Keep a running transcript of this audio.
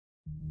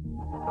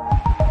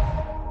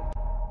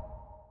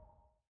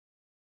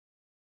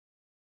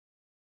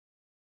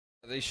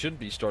They should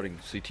be starting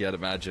CT, I'd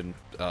imagine.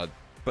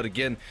 But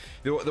again,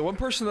 the one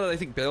person that I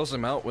think bails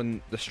them out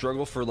when the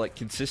struggle for like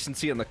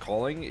consistency and the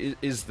calling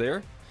is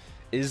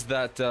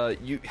that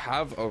you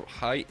have a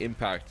high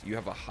impact, you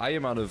have a high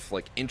amount of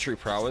like entry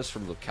prowess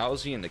from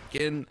Lucaozy, and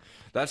again,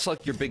 that's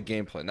like your big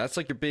game plan. That's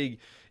like your big,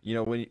 you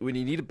know, when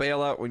you need a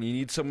bailout, when you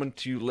need someone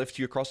to lift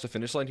you across the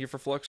finish line here for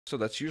Fluxo, so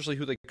that's usually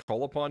who they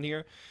call upon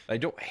here. I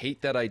don't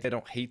hate that idea. I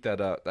don't hate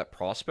that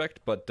prospect,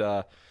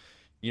 but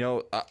you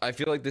know, I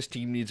feel like this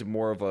team needs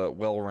more of a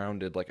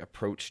well-rounded like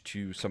approach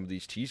to some of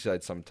these T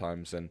sides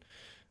sometimes, and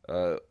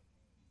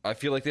I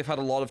feel like they've had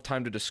a lot of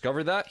time to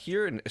discover that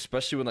here, and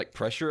especially when like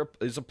pressure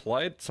is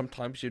applied,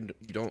 sometimes you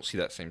don't see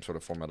that same sort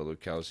of form out of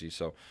Lucaozy.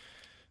 So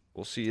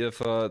we'll see if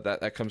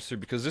that comes through,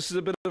 because this is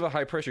a bit of a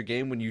high-pressure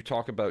game when you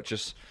talk about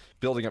just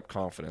building up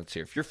confidence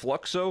here. If you're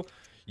Fluxo,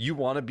 you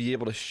want to be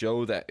able to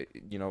show that,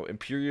 you know,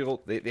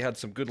 Imperial, they had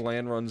some good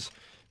land runs,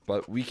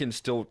 but we can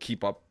still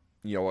keep up,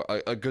 you know,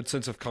 a good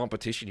sense of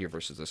competition here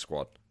versus this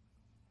squad.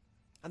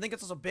 I think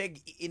it's also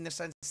big in the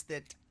sense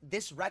that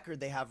this record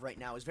they have right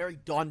now is very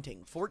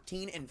daunting.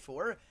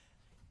 14-4.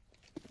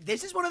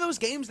 This is one of those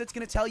games that's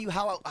going to tell you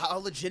how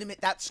legitimate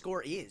that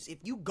score is. If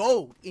you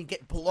go and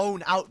get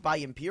blown out by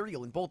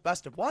Imperial in both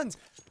best of ones,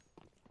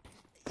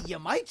 you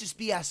might just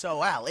be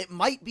SOL. It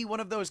might be one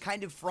of those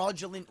kind of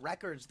fraudulent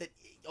records that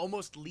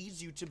almost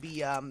leads you to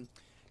be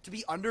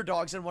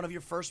underdogs in one of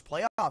your first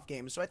playoff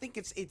games. So I think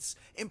it's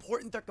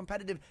important they're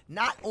competitive,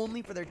 not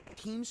only for their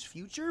team's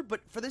future,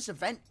 but for this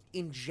event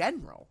in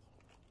general.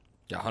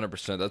 Yeah,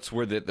 100%. That's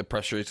where the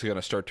pressure is going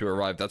to start to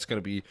arrive. That's going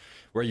to be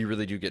where you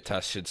really do get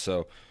tested.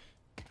 So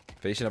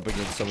facing up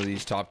against some of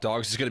these top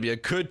dogs is going to be a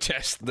good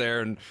test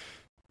there. And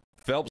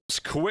Phelps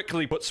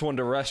quickly puts one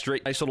to rest.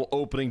 Right, nice little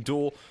opening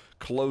duel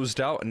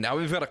closed out. And now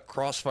we've got a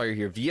crossfire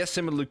here.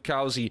 VSM and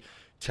Lucaozy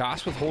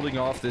tasked with holding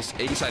off this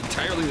A side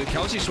entirely.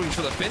 Lucaozy swings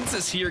for the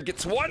fences here,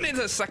 gets one in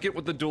a second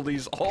with the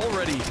dualies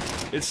already.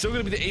 It's still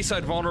going to be the A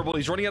side vulnerable.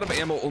 He's running out of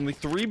ammo. Only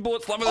 3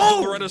 bullets left with the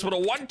Dolorettos, but a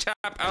 1 tap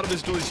out of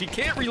his dualies. He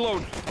can't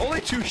reload.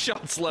 Only 2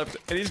 shots left,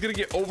 and he's going to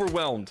get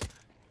overwhelmed.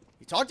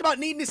 He talked about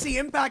needing to see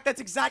impact. That's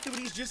exactly what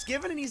he's just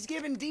given, and he's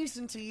given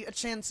Decenty a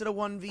chance at a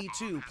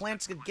 1v2.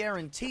 Plants could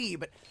guarantee,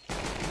 but he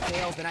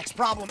fails the next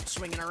problem.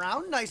 Swinging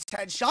around. Nice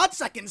headshot.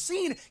 Second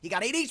scene. You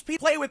got 8 HP to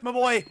play with, my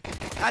boy.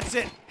 That's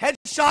it.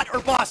 Headshot or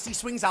bust. He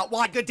swings out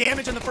wide. Good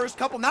damage in the first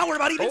couple. Now we're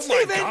about even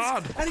Stevens.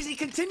 And as he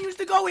continues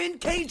to go in,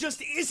 K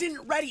just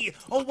isn't ready.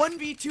 A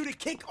 1v2 to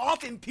kick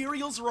off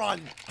Imperial's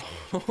run.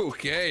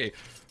 Okay.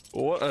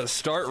 What a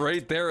start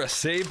right there. A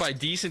save by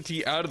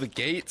Decenty out of the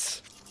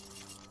gates.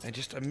 And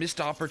just a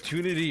missed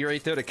opportunity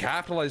right there to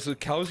capitalize.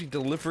 Lucaozy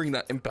delivering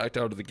that impact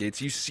out of the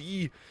gates. You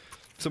see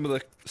some of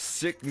the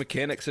sick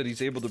mechanics that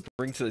he's able to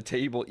bring to the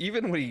table.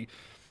 Even when he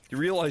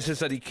realizes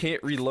that he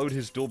can't reload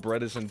his dual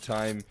Berettas in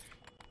time,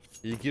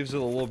 he gives it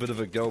a little bit of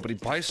a go, but he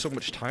buys so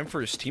much time for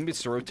his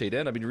teammates to rotate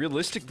in. I mean,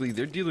 realistically,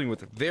 they're dealing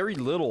with very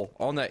little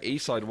on that A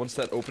side once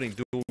that opening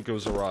duel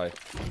goes awry.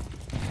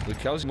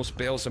 Lucaozy almost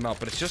bails him out,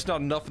 but it's just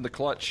not enough in the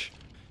clutch.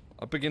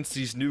 Up against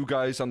these new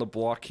guys on the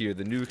block here,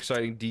 the new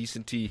exciting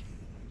Decenty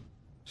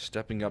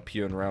stepping up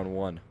here in round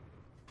 1.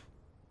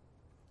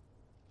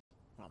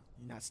 Well,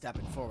 not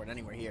stepping forward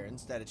anywhere here.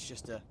 Instead, it's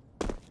just a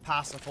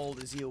passive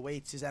hold as he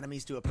awaits his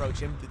enemies to approach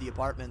him through the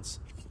apartments.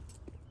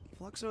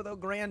 Fluxo, though,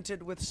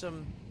 granted with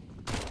some,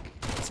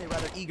 let's say,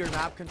 rather eager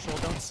map control,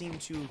 don't seem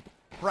to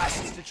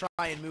press to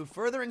try and move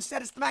further.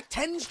 Instead, it's the Mac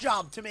 10's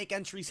job to make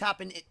entries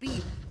happen at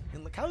B,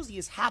 and Lucaozy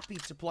is happy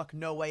to pluck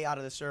no way out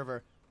of the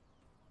server.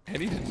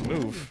 And he didn't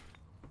move.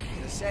 I'm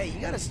gonna say,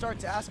 you gotta start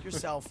to ask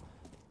yourself,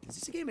 is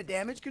this a game of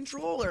damage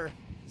control, or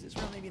is this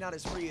really maybe not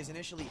as free as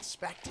initially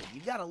expected?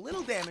 You've got a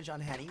little damage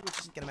on Henny, which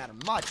isn't gonna matter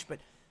much, but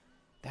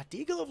that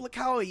deagle of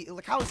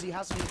Lucaozy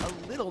has me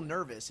a little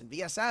nervous, and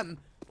VSM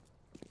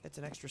gets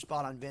an extra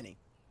spot on Vinny.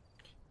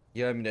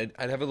 Yeah, I mean,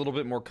 I'd have a little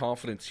bit more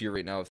confidence here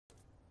right now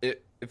if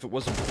it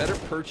was a better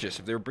purchase,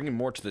 if they were bringing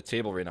more to the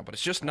table right now, but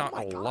it's just not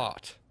a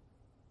lot.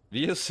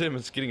 VSM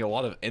is getting a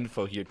lot of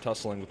info here,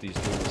 tussling with these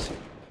duels.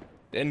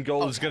 The end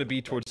goal is going to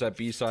be towards that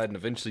B side, and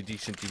eventually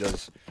Decenty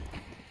does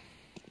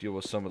deal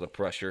with some of the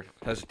pressure.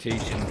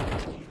 Hesitation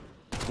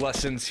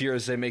lessons here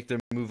as they make their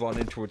move on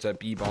in towards that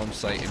B bomb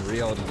site, and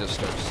reality does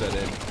start to set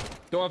in.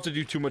 Don't have to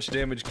do too much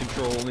damage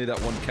control, only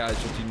that 1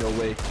 casualty, no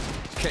way.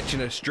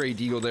 Catching a stray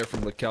deagle there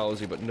from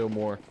Lucaozy, but no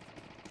more.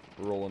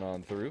 Rolling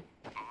on through.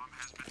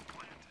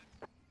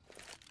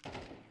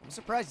 I'm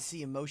surprised to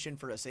see emotion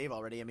for a save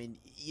already. I mean,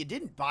 you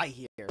didn't buy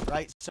here,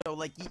 right? So,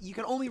 like, you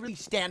can only really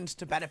stand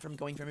to benefit from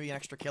going for maybe an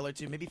extra kill or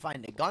 2, maybe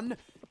find a gun.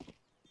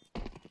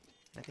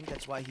 I think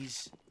that's why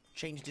he's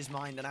changed his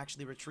mind and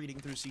actually retreating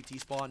through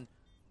CT spawn.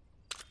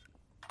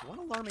 One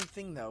alarming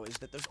thing, though, is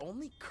that there's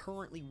only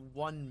currently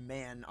 1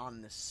 man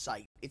on the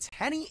site. It's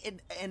Henny,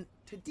 and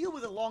to deal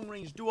with a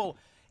long-range duel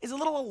is a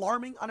little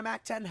alarming on a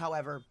Mac 10,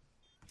 however.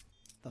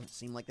 Doesn't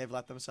seem like they've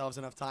let themselves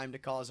enough time to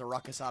cause a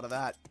ruckus out of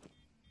that.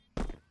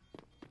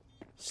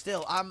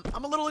 Still, I'm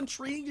a little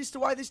intrigued as to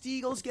why this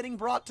deagle is getting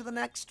brought to the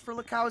next for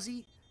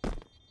Lucaozy.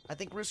 I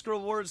think risk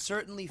reward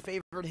certainly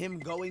favored him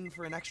going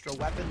for an extra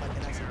weapon like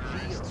an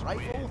SMG or a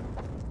rifle.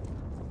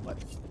 But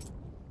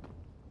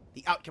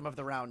the outcome of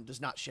the round does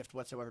not shift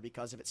whatsoever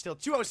because of it. Still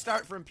 2-0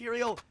 start for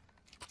Imperial.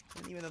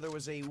 And even though there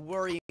was a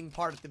worrying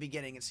part at the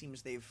beginning, it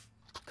seems they've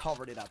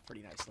covered it up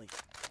pretty nicely.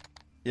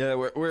 Yeah,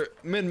 we're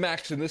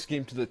min-maxing this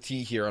game to the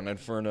T here on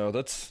Inferno.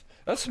 That's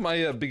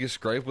my biggest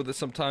gripe with it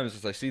sometimes,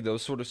 is I see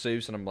those sort of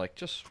saves and I'm like,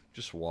 just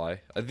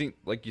why? I think,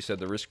 like you said,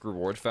 the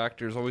risk-reward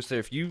factor is always there.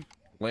 If you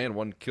land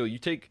one kill, you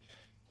take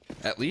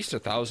at least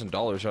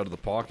 $1,000 out of the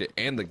pocket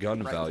and the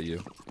gun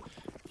value.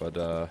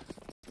 But,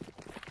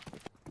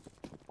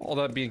 all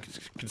that being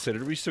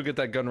considered, we still get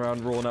that gun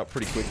round rolling out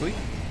pretty quickly.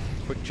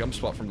 Quick jump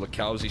spot from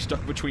Lucaozy,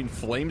 stuck between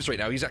flames right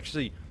now. He's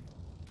actually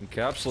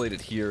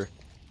encapsulated here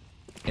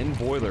in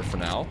boiler for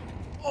now.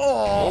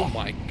 Oh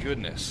my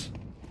goodness.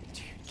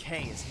 Dude,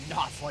 K is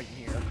not fighting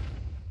here.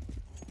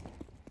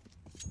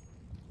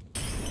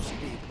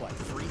 Should be, what,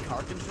 3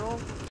 car control?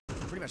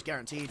 Pretty much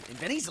guaranteed. And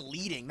Benny's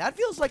leading. That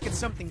feels like it's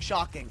something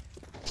shocking.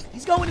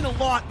 He's going in a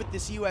lot with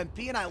this UMP,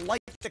 and I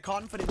like the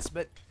confidence,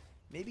 but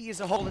maybe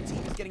as a whole, the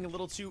team is getting a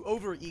little too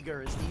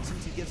over-eager as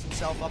decenty gives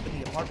himself up in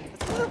the apartment.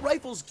 But the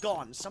rifle's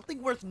gone.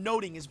 Something worth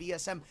noting is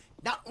VSM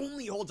not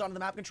only holds on to the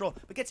map control,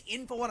 but gets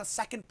info on a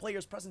second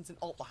player's presence and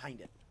ult behind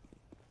it.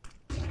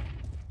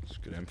 That's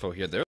good info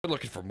here. They're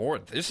looking for more.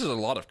 This is a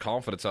lot of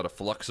confidence out of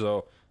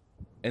Fluxo.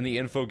 And the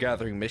info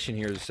gathering mission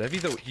here is Zevi,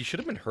 though, he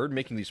should have been heard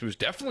making these moves.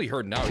 Definitely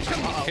heard now. He's got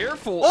to be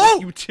careful.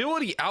 With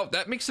utility out.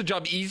 That makes the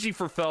job easy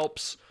for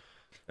Phelps.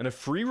 And a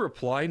free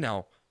reply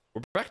now.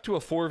 We're back to a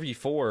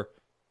 4v4.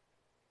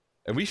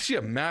 And we see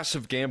a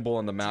massive gamble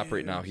on the map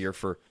right now here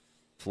for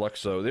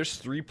Fluxo. There's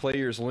 3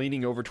 players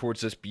leaning over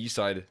towards this B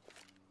side.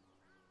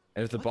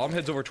 And if the bomb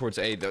heads over towards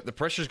A, the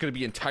pressure is going to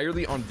be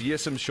entirely on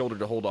VSM's shoulder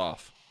to hold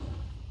off.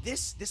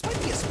 This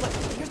might be a split.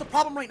 Here's the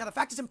problem right now. The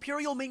fact is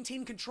Imperial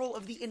maintain control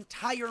of the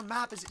entire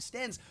map as it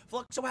stands.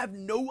 Fluxo have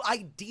no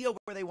idea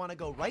where they want to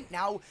go. Right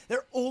now,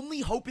 their only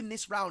hope in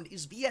this round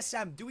is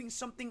VSM doing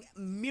something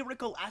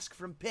miracle-esque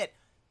from pit.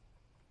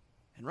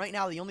 And right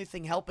now, the only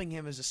thing helping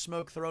him is a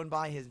smoke thrown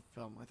by his...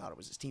 Well, I thought it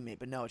was his teammate,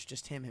 but no, it's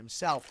just him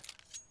himself.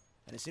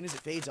 And as soon as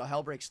it fades, all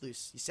hell breaks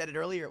loose. You said it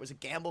earlier, it was a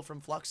gamble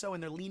from Fluxo,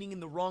 and they're leaning in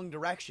the wrong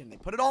direction. They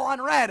put it all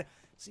on red.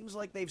 Seems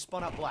like they've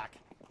spun up black.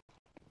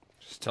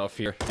 It's tough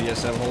here.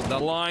 VSM holding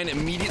that line,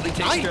 immediately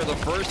takes care of the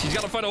first. He's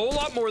got to find a whole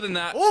lot more than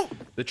that.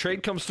 The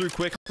trade comes through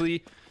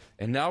quickly,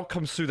 and now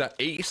comes through that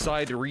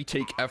A-side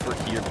retake effort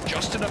here.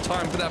 Just enough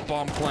time for that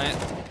bomb plant.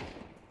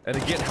 And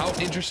again, how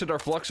interested are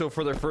Fluxo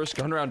for their first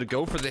gun round to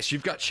go for this?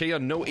 You've got Che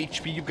on no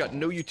HP, you've got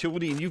no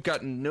utility, and you've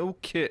got no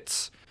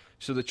kits.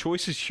 So the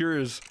choice is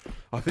yours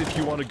if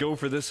you want to go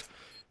for this.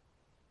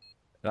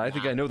 And I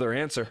think I know their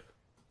answer.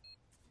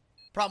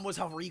 Problem was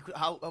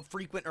how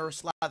frequent or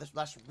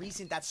less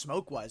recent that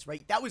smoke was,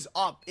 right? That was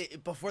up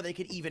before they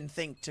could even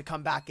think to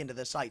come back into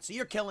the site. So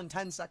you're killing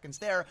 10 seconds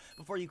there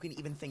before you can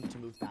even think to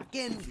move back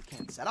in. You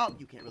can't set up.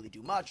 You can't really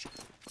do much.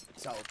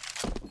 So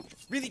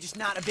really just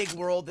not a big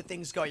world that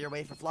things go your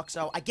way for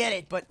Fluxo. I get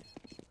it, but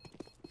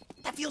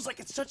that feels like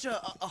it's such a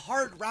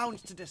hard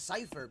round to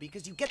decipher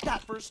because you get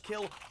that first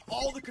kill,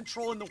 all the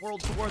control in the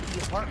world toward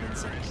the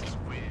apartments, and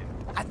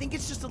I think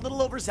it's just a little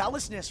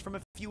overzealousness from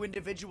a few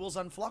individuals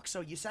on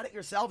Fluxo. You said it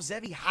yourself,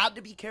 Zevi had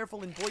to be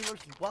careful in boiler.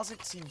 He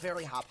wasn't, seemed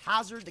very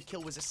haphazard. The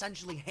kill was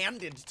essentially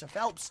handed to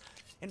Phelps,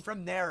 and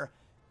from there,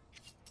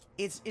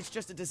 it's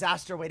just a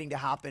disaster waiting to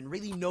happen.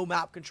 Really no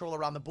map control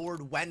around the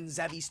board when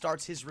Zevi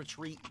starts his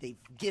retreat. They've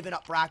given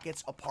up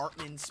brackets,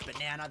 apartments,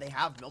 banana. They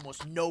have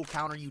almost no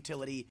counter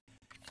utility.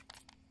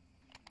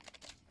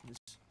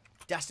 It's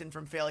destined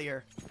from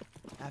failure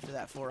after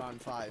that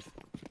 4-on-5.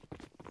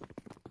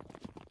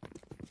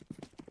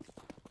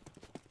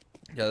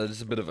 Yeah, that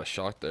is a bit of a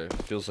shock there.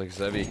 It feels like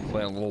Zevi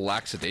playing a little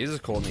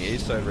lackadaisical on the A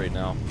side right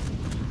now.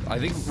 I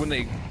think when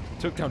they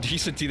took down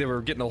decenty, they were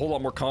getting a whole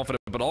lot more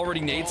confident, but already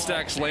nade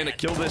stacks land a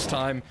kill this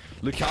time.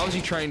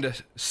 Lucaozy trying to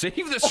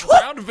save this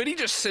round, Vinny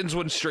just sends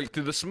one straight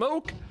through the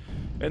smoke.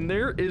 And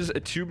there is a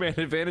 2-man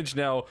advantage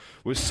now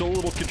with so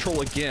little control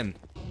again.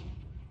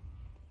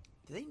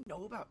 Do they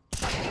know about...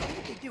 I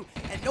think they do.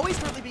 And no, he's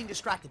currently being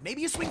distracted.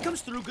 Maybe a swing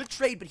comes through, good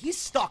trade, but he's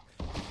stuck.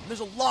 And there's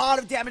a lot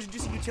of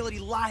damage-inducing utility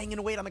lying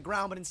in wait on the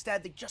ground, but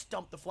instead they just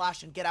dump the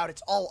flash and get out.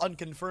 It's all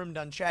unconfirmed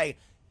on Che.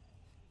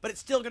 But it's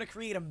still going to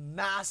create a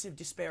massive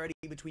disparity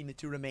between the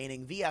two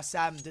remaining.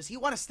 VSM, does he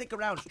want to stick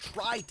around,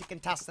 try to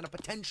contest in a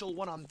potential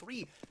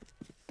 1-on-3?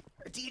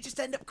 Or do you just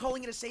end up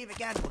calling it a save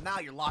again? Well, now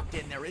you're locked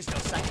in. There is no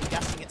second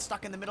guessing it.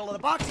 Stuck in the middle of the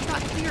box. He got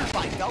cleared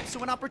by Phelps,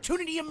 so an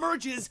opportunity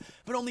emerges,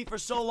 but only for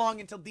so long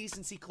until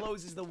decency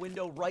closes the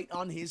window right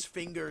on his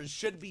fingers.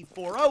 Should be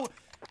 4-0.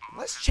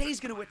 Unless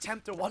Che's going to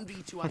attempt a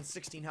 1v2 on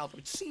 16 health,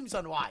 which seems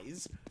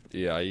unwise.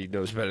 Yeah, he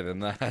knows better than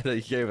that. He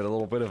gave it a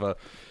little bit of a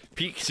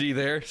peek-see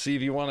there, see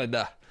if he wanted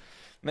to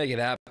make it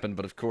happen,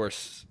 but of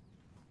course,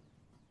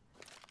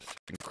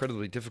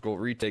 incredibly difficult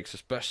retakes,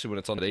 especially when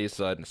it's on the A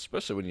side, and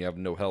especially when you have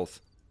no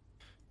health.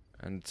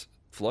 And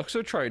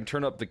Fluxo try and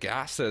turn up the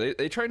gas there.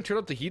 They try and turn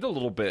up the heat a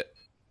little bit,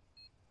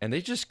 and they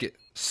just get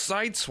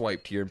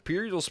sideswiped here.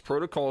 Imperial's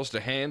protocols to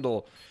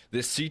handle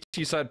this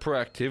CT side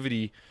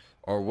proactivity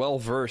are well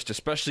versed,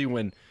 especially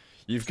when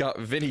you've got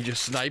Vinny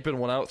just sniping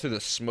one out through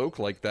the smoke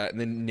like that, and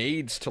then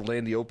nades to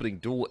land the opening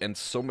duel and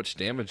so much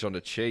damage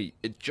onto Che.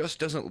 It just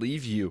doesn't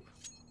leave you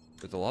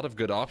with a lot of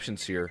good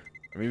options here.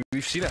 I mean,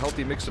 we've seen a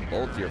healthy mix of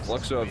both here.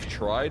 Fluxo have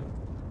tried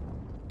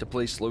to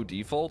play slow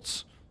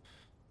defaults.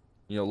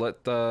 You know,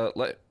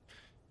 let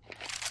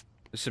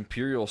this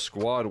Imperial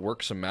squad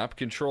work some map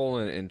control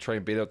and try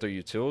and bait out their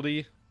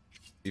utility.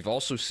 We've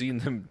also seen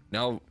them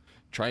now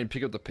try and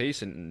pick up the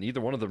pace, and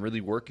neither one of them really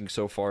working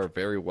so far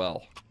very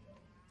well.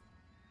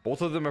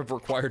 Both of them have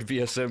required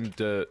VSM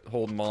to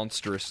hold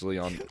monstrously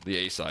on the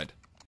A side.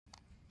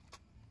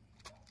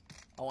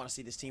 I want to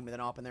see this team with an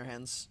op in their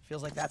hands.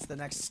 Feels like that's the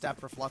next step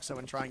for Fluxo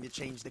in trying to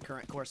change the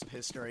current course of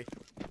history.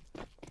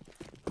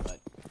 But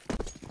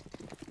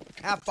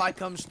half five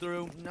comes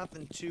through.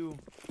 Nothing too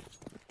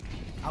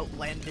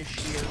outlandish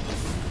here.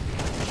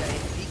 Okay,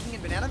 Peking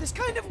and Banana. This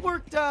kind of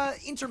worked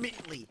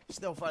intermittently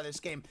so far this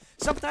game.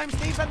 Sometimes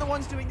they've been the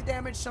ones doing the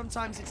damage.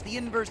 Sometimes it's the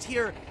inverse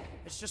here.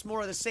 It's just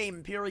more of the same.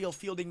 Imperial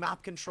fielding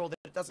map control that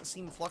it doesn't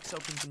seem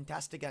Fluxo can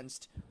contest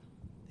against.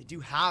 They do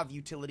have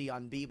utility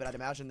on B, but I'd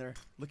imagine they're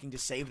looking to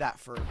save that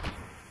for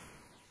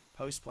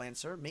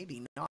post-plancer.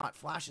 Maybe not.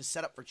 Flash is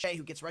set up for Che,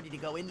 who gets ready to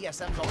go in.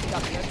 ESM's already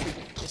got the entry.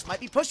 This might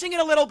be pushing it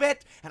a little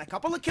bit, and a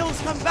couple of kills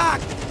come back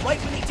right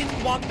when he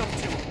didn't want them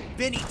to.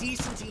 Vinny,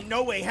 Decenty,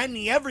 No Way,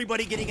 Henny,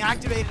 everybody getting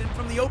activated, and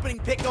from the opening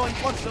pick going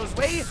Fluxo's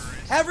way,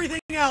 everything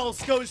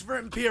else goes for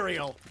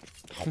Imperial.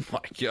 Oh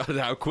my god,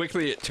 how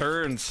quickly it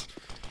turns.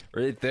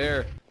 Right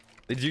there.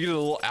 They do get a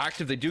little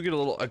active, they do get a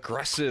little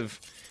aggressive.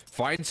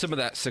 Find some of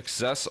that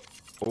success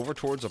over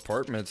towards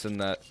apartments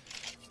and that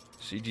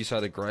CG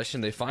side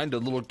aggression. They find a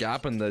little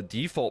gap in the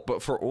default,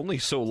 but for only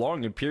so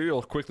long.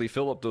 Imperial quickly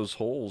fill up those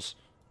holes.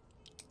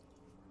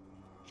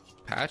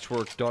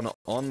 Patchwork done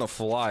on the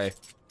fly,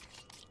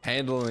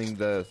 handling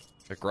the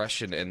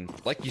aggression, and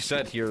like you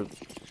said here,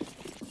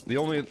 the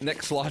only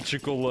next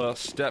logical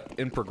step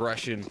in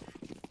progression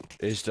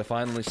is to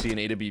finally see an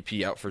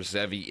AWP out for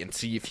Zevi and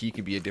see if he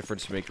can be a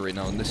difference maker right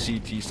now on the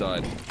CT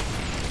side.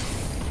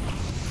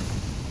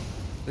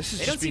 This is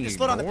they just don't seem to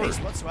split on the pace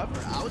whatsoever.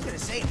 I was going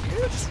to say,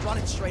 Imperial just run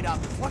it straight up.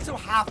 Fluxo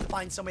have to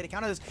find some way to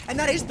counter this, and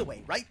that is the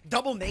way, right?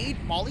 Double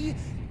nade, molly,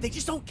 they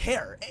just don't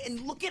care. And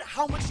look at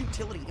how much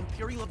utility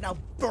Imperial have now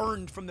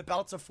burned from the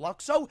belts of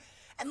Fluxo,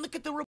 and look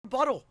at the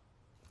rebuttal.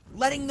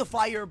 Letting the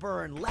fire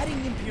burn,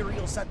 letting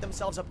Imperial set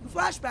themselves up.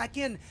 Flash back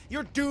in,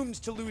 you're doomed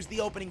to lose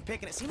the opening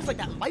pick, and it seems like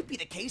that might be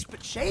the case,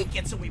 but Che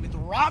gets away with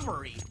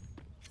robbery.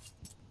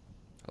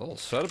 A little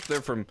setup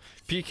there from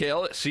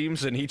PKL, it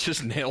seems, and he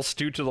just nails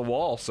Stu to the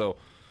wall, so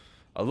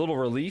a little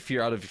relief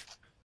here out of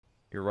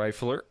your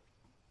rifler.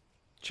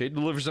 Che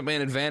delivers a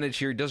man advantage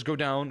here. He does go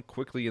down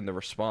quickly in the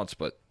response,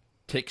 but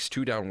takes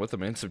two down with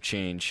him and some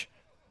change.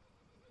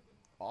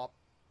 Op.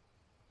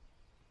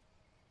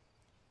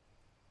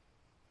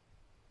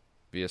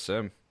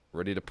 VSM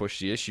ready to push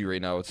the issue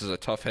right now. This is a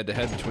tough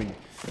head-to-head between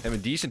him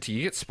and Decenty.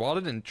 He gets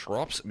spotted and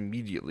drops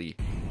immediately.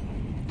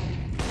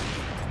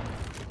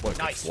 What a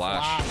nice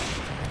flash.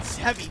 It's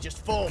heavy, just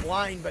full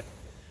blind, but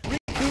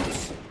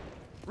recoups,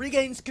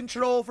 regains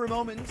control for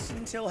moments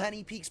until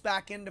Henny peeks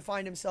back in to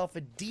find himself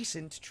a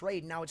decent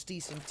trade. Now it's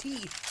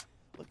Decenty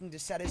looking to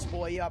set his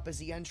boy up as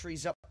he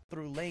entries up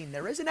through lane.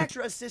 There is an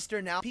extra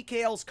assister now.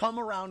 PKL's come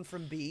around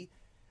from B.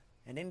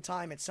 And in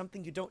time, it's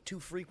something you don't too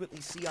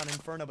frequently see on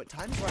Inferno, but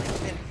time's running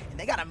thin, and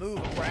they gotta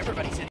move before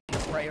everybody's in the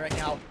fray right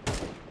now.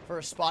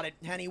 First spotted,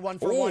 Henny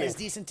 1-for-1 is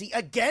Decenty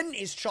again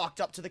is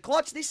chalked up to the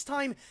clutch. This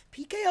time,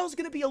 PKL's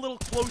gonna be a little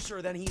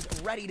closer than he's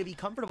ready to be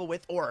comfortable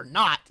with, or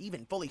not,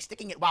 even fully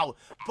sticking it. Wow,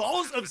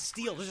 balls of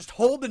steel to just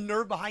hold the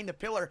nerve behind the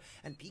pillar,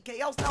 and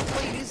PKL's now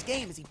playing his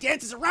game as he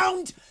dances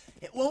around.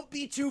 It won't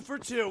be 2 for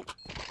 2.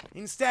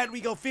 Instead, we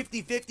go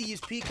 50-50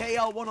 as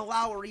PKL won't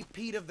allow a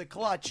repeat of the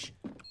clutch.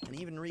 And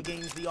even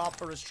regains the off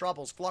for his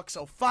troubles.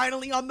 Fluxo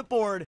finally on the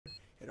board.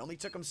 It only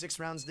took him 6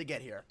 rounds to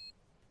get here.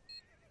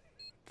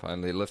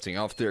 Finally lifting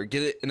off there.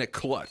 Get it in a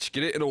clutch.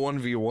 Get it in a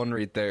 1v1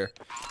 right there.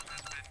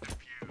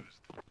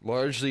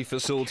 Largely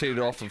facilitated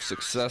off of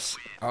success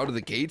out of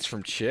the gates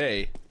from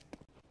Che.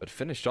 But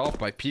finished off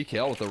by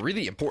PKL with a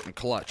really important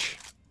clutch.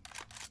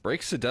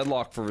 Breaks the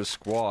deadlock for his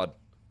squad.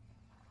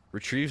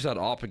 Retrieves that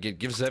op again.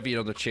 Gives Zevi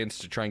another chance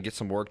to try and get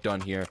some work done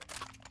here.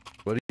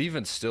 But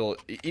even still,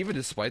 even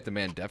despite the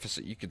man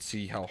deficit, you can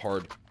see how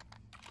hard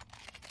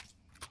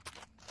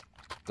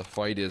the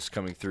fight is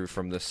coming through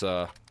from this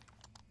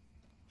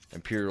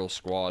Imperial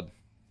squad.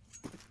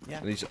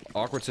 Yeah. In these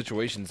awkward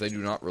situations, they do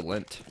not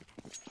relent.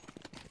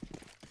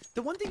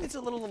 The one thing that's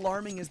a little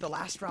alarming is the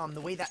last round,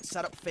 the way that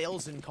setup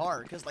fails in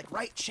car. Because, like,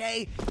 right,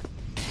 Che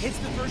hits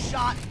the first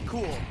shot,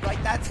 cool,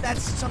 right?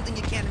 That's something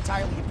you can't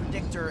entirely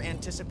predict or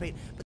anticipate.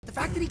 But the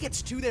fact that he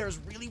gets 2 there is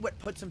really what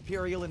puts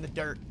Imperial in the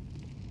dirt.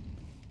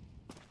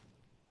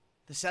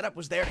 The setup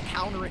was there to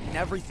counter it and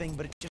everything,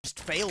 but it just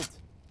failed.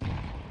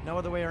 No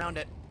other way around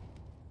it.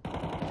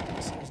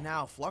 This is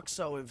now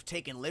Fluxo have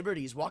taken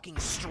liberties, walking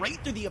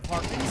straight through the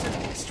apartments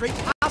and straight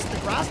past the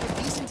grasp of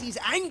decenty's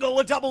angle,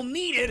 a double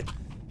needed,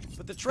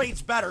 but the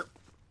trade's better.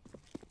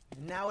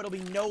 And now it'll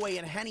be Noe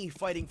and Henny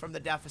fighting from the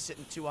deficit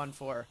in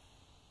 2-on-4.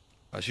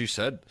 As you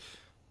said,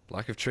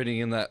 lack of trading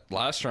in that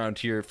last round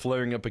here,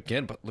 flaring up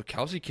again, but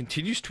Lucaozy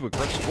continues to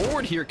aggress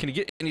forward here. Can he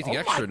get anything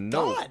extra?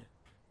 No. God.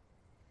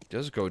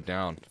 Does go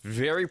down.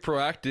 Very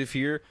proactive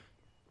here.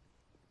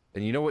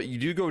 And you know what? You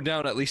do go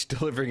down at least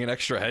delivering an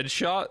extra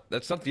headshot.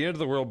 That's not the end of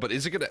the world, but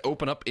is it going to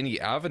open up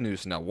any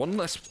avenues now? One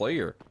less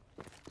player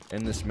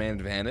in this man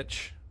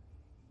advantage.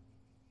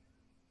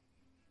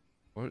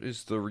 What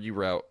is the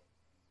reroute?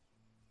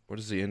 What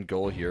is the end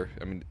goal here?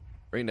 I mean,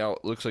 right now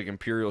it looks like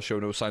Imperial show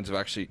no signs of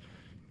actually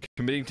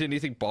committing to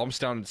anything. Bombs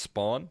down and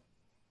spawn.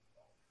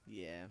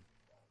 Yeah.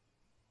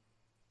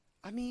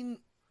 I mean,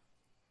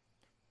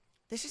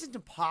 this isn't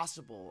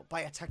impossible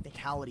by a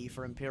technicality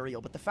for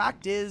Imperial, but the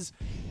fact is,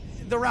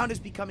 the round is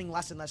becoming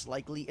less and less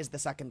likely as the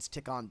seconds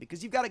tick on,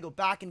 because you've got to go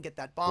back and get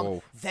that bomb.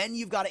 Whoa. Then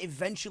you've got to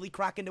eventually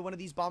crack into one of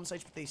these bomb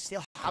sites, but they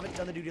still haven't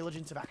done the due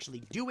diligence of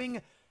actually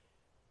doing.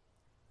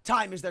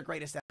 Time is their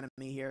greatest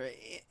enemy here,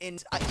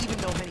 and even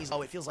though Henny's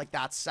low, it feels like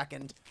that's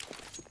second.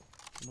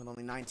 With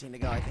only 19 to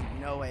go, I think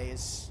Noe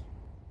is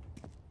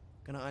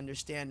gonna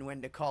understand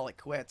when to call it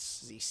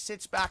quits as he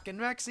sits back in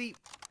Rexy.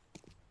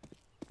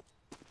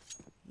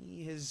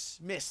 He has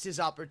missed his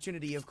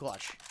opportunity of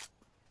clutch.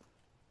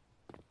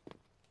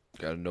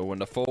 Gotta know when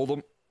to fold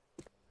them.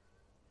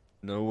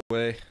 No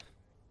way.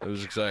 That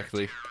was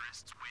exactly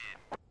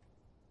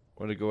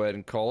when to go ahead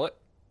and call it.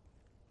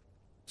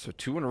 So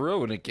 2 in a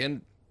row, and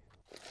again,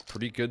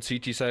 pretty good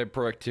CT side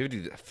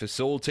proactivity,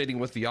 facilitating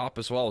with the op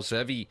as well.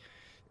 Zevi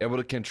able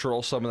to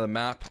control some of the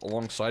map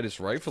alongside his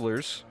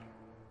riflers.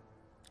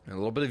 And a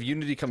little bit of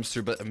unity comes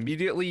through, but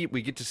immediately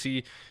we get to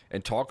see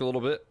and talk a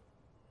little bit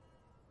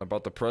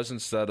about the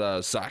presence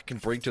that Zach can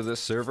bring to this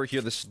server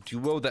here. This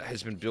duo that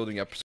has been building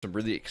up some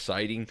really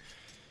exciting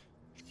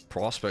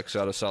prospects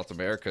out of South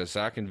America.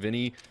 Zach and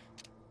Vinny,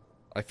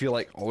 I feel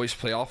like, always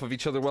play off of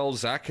each other well.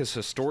 Zach has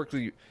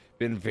historically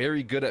been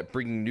very good at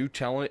bringing new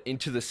talent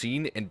into the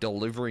scene and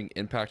delivering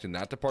impact in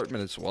that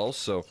department as well.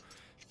 So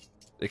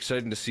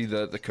exciting to see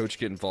the coach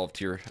get involved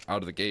here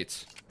out of the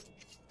gates.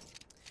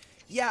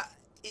 Yeah,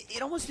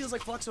 it almost feels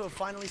like Fluxo have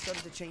finally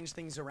started to change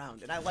things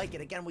around, and I like it.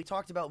 Again, we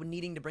talked about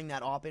needing to bring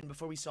that op in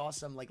before we saw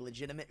some like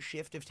legitimate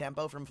shift of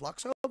tempo from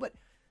Fluxo, but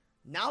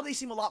now they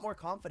seem a lot more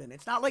confident.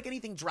 It's not like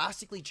anything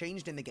drastically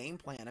changed in the game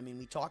plan. I mean,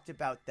 we talked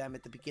about them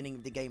at the beginning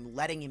of the game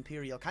letting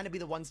Imperial kind of be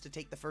the ones to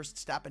take the first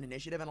step in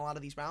initiative in a lot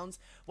of these rounds.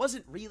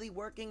 Wasn't really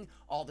working.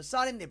 All of a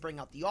sudden, they bring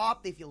out the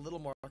op. They feel a little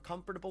more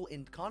comfortable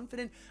and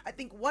confident. I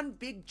think one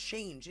big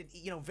change,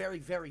 you know, very,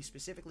 very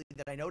specifically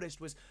that I noticed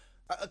was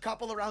a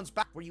couple of rounds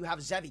back where you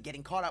have Zevi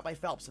getting caught out by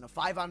Phelps in a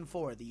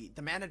 5-on-4.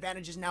 The man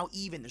advantage is now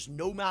even. There's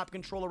no map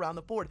control around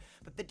the board.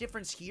 But the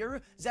difference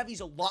here, Zevi's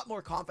a lot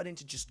more confident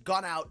to just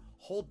gun out,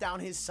 hold down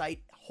his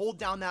sight, hold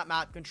down that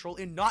map control,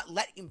 and not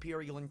let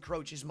Imperial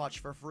encroach as much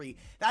for free.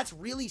 That's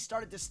really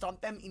started to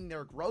stunt them in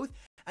their growth,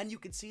 and you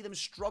could see them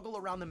struggle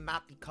around the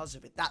map because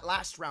of it. That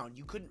last round,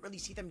 you couldn't really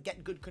see them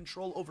get good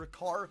control over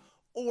Car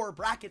or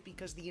Bracket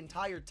because the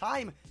entire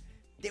time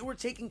they were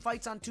taking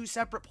fights on 2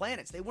 separate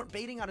planets. They weren't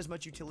baiting on as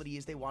much utility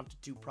as they wanted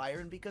to prior,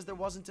 and because there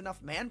wasn't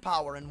enough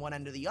manpower in one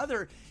end or the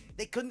other,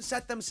 they couldn't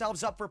set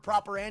themselves up for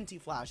proper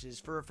anti-flashes,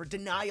 for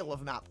denial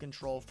of map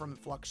control from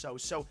Fluxo.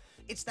 So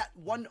it's that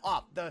one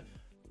op, the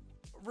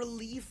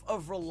relief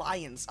of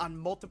reliance on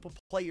multiple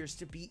players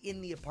to be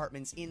in the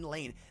apartments in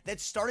lane that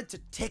started to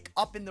tick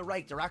up in the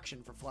right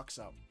direction for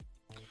Fluxo.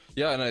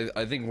 Yeah, and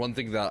I think one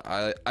thing that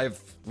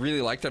I've really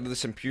liked out of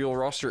this Imperial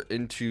roster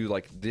into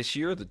like this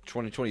year, the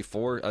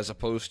 2024, as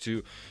opposed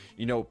to,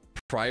 you know,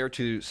 prior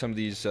to some of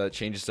these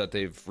changes that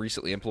they've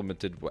recently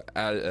implemented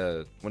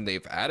when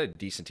they've added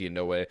decenty and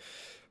Noe,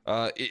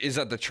 is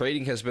that the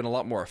trading has been a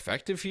lot more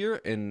effective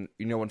here. And,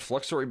 you know, when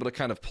Flux are able to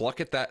kind of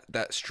pluck at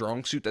that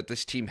strong suit that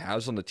this team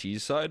has on the T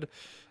side,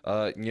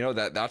 you know,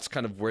 that's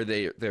kind of where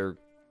they're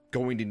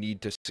going to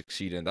need to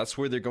succeed in. That's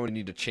where they're going to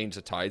need to change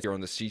the tide here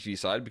on the CT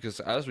side, because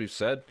as we've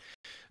said,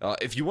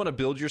 if you want to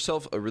build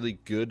yourself a really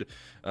good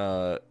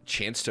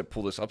chance to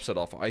pull this upset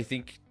off, I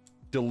think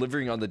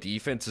delivering on the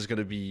defense is going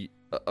to be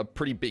a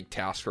pretty big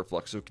task for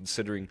Fluxo,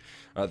 considering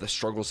the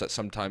struggles that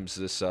sometimes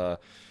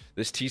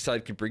this T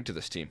side could bring to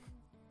this team.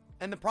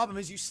 And the problem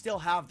is you still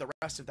have the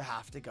rest of the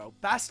half to go.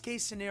 Best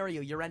case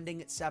scenario, you're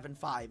ending at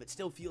 7-5. It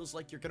still feels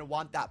like you're going to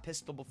want that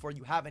pistol before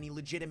you have any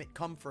legitimate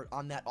comfort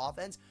on that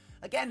offense.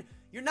 Again,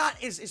 you're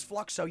not as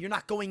Fluxo. You're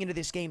not going into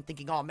this game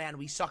thinking, oh man,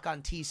 we suck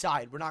on T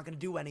side. We're not going to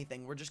do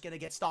anything. We're just going to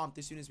get stomped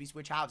as soon as we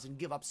switch halves and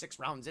give up 6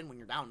 rounds in when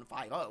you're down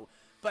 5-0.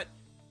 But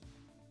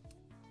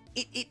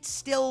it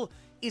still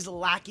is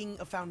lacking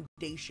a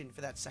foundation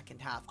for that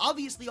second half.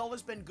 Obviously, all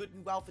has been good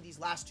and well for these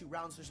last 2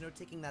 rounds. There's no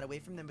taking that away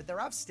from them, but there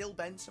have still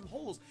been some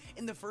holes.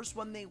 In the first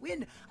one they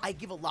win, I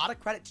give a lot of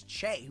credit to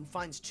Che, who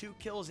finds 2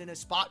 kills in a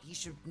spot he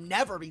should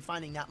never be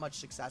finding that much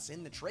success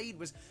in. The trade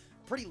was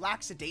pretty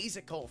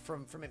lackadaisical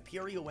from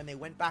Imperial when they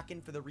went back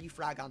in for the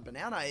refrag on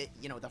Banana.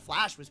 You know, the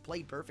flash was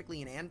played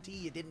perfectly in anti.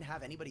 You didn't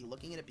have anybody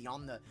looking at it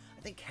beyond I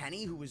think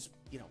Henny, who was,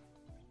 you know,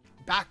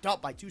 backed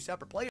up by 2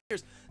 separate players.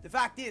 The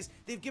fact is,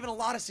 they've given a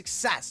lot of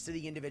success to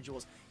the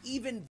individuals.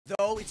 Even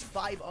though it's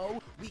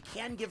 5-0, we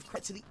can give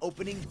credit to the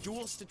opening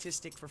duel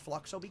statistic for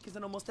Fluxo, because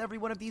in almost every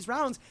one of these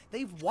rounds,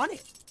 they've won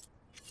it.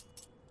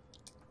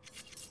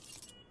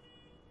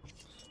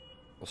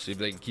 We'll see if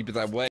they can keep it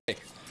that way,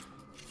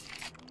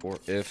 or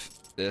if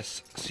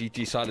this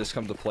CT side has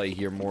come to play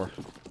here more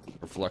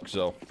for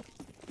Fluxo.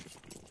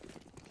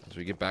 As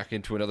we get back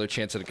into another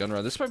chance at a gun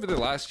round. This might be their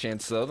last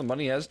chance, though. The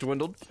money has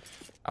dwindled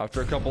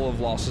after a couple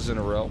of losses in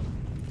a row.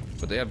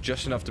 But they have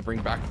just enough to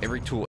bring back every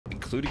tool,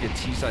 including a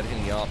T-side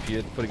hitting off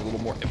here, putting a little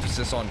more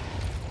emphasis on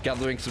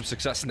gathering some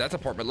success in that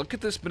department. Look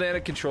at this banana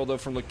control, though,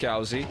 from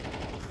Lucaozy.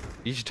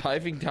 He's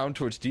diving down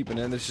towards deep, and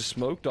then there's just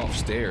smoked off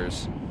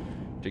stairs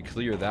to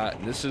clear that.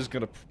 And this is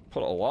going to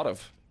put a lot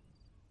of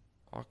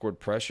awkward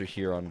pressure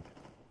here on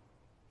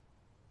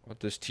what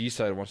this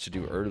T-side wants to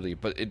do early.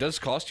 But it does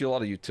cost you a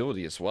lot of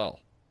utility as well.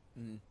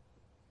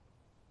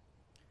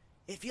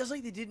 It feels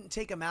like they didn't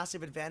take a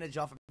massive advantage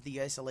off of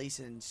the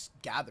isolations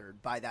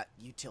gathered by that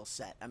util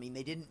set. I mean,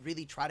 they didn't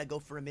really try to go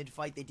for a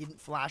mid-fight. They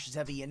didn't flash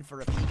Zevi in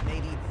for a peek,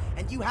 maybe.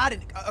 And you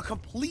had a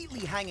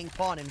completely hanging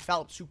pawn in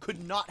Phelps who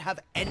could not have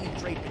any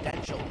trade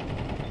potential.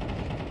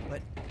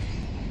 But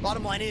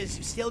bottom line is,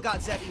 you still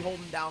got Zevi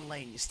holding down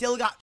lane. You still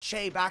got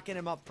Che backing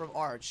him up from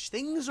Arch.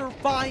 Things are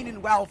fine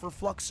and well for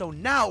Fluxo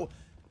now.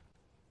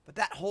 But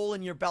that hole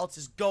in your belts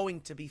is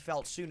going to be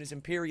felt soon as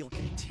Imperial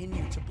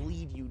continue to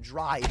bleed you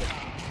dry. But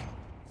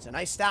it's a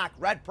nice stack,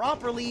 read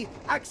properly,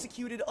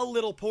 executed a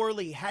little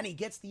poorly. Henny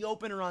gets the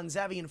opener on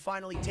Zevi and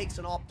finally takes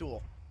an op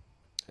duel.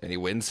 And he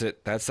wins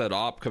it. That's that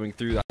op coming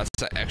through. That's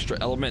that extra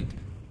element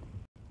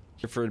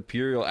here for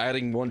Imperial,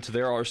 adding one to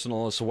their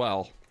arsenal as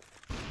well.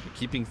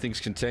 Keeping things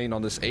contained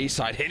on this A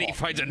side. Henny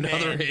finds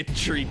another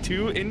entry.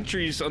 2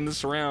 entries on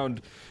this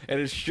round. And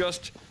it's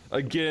just,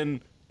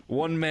 again,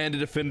 one man to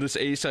defend this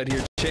A side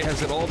here. Che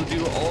has it all to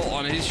do, all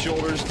on his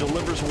shoulders.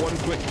 Delivers one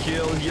quick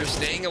kill here,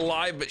 staying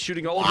alive, but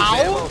shooting all of his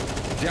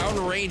ammo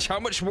down range. How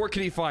much more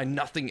can he find?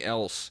 Nothing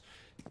else.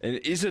 And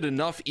is it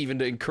enough even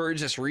to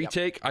encourage this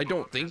retake? I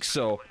don't think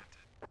so.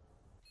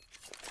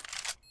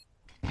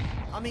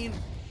 I mean,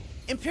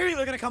 Imperial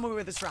are going to come away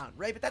with this round,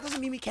 right? But that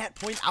doesn't mean we can't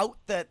point out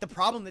the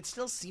problem that's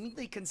still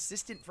seemingly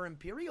consistent for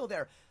Imperial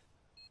there.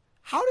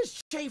 How does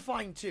Che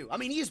find 2? I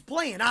mean, he is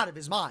playing out of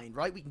his mind,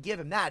 right? We can give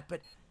him that, but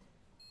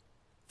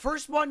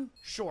first one,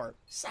 sure.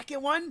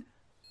 Second one,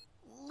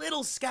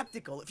 little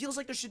skeptical. It feels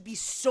like there should be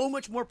so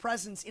much more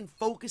presence in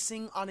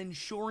focusing on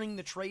ensuring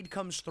the trade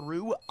comes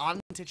through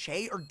onto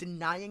Che or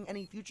denying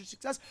any future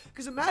success.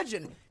 Because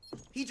imagine,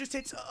 he just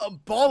hits a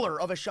baller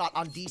of a shot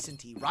on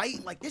decenty,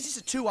 right? Like, this is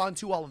a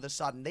 2-on-2 all of a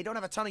sudden. They don't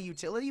have a ton of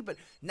utility, but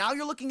now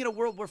you're looking at a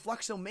world where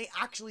Fluxo may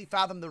actually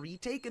fathom the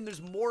retake, and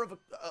there's more of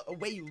a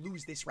way you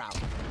lose this round.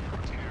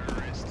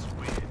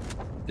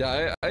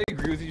 Yeah, I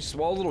agree with you.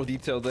 Small little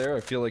detail there.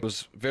 I feel like it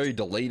was very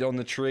delayed on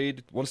the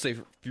trade. Once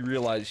you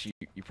realize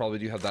you probably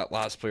do have that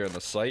last player on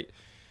the site,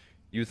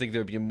 you would think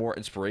there'd be more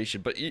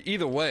inspiration. But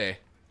either way,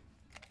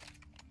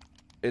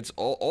 it's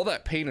all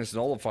that pain is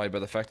nullified by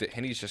the fact that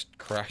Henny's just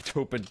cracked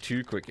open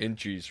 2 quick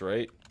entries,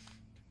 right?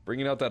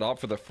 Bringing out that op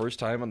for the first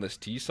time on this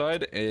T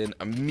side and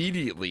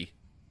immediately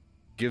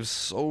gives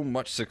so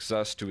much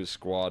success to his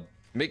squad.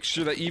 Make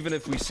sure that even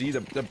if we see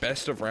the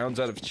best of rounds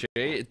out of Che,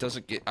 it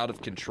doesn't get out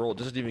of control. It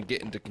doesn't even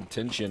get into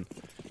contention.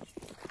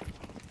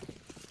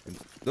 And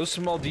those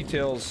small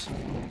details,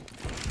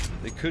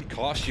 they could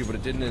cost you, but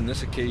it didn't in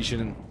this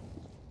occasion.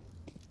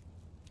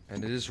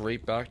 And it is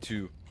right back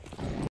to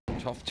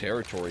tough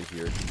territory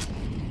here.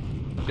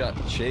 We've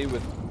got Che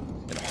with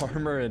an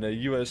armor and a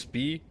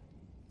USB.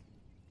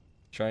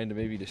 Trying to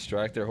maybe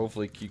distract there.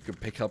 Hopefully you could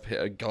pick up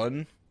a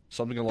gun.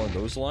 Something along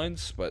those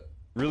lines, but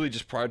really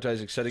just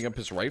prioritizing setting up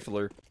his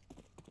rifler.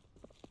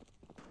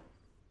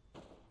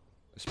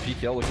 This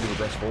PKL looking to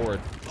progress forward.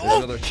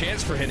 Another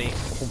chance for Henny.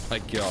 Oh my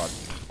god.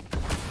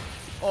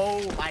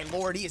 Oh my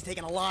lord, he is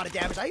taking a lot of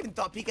damage. I even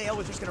thought PKL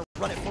was just going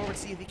to run it forward,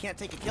 see if he can't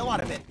take a kill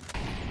out of it.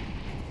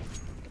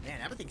 Man,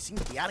 everything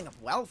seems to be adding up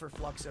well for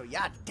Fluxo.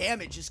 Yeah,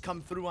 damage has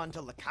come through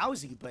onto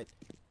Lucaozy, but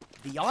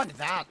beyond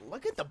that,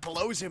 look at the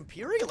blows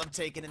Imperial have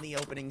taken in the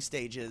opening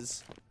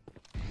stages.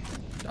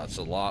 That's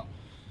a lot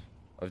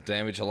of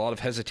damage, a lot of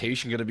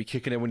hesitation going to be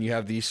kicking in when you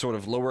have these sort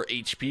of lower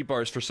HP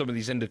bars for some of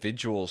these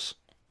individuals.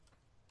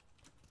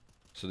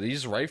 So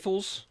these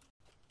rifles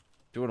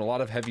doing a lot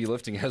of heavy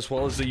lifting as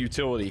well as the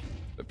utility.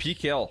 But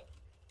PKL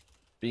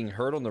being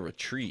hurt on the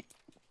retreat.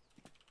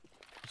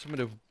 It's a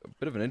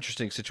bit of an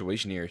interesting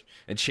situation here.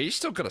 And Che's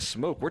still got a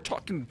smoke. We're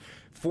talking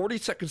 40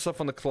 seconds left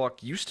on the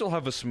clock. You still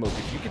have a smoke.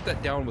 If you get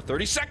that down with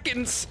 30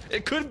 seconds,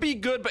 it could be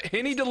good. But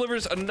Henny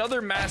delivers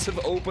another massive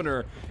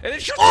opener. And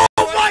it's just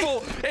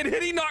rifle. And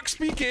Henny knocks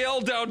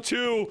PKL down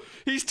too.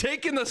 He's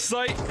taken the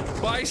site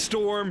by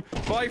storm,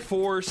 by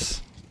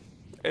force.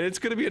 And it's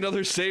going to be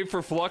another save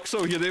for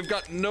Fluxo here. They've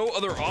got no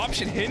other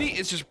option. Henny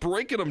is just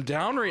breaking them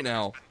down right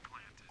now.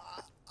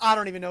 I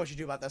don't even know what you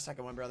do about that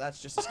second one, bro.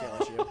 That's just a skill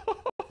issue.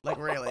 Like,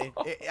 really.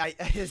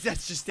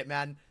 That's just it,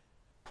 man.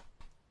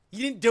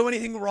 You didn't do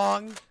anything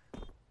wrong.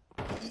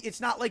 it's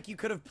not like you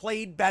could have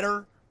played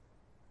better.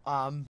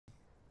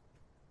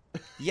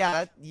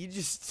 Yeah, you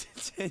just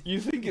You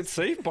think it's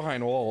safe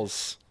behind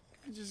walls?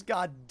 you just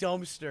got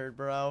dumpstered,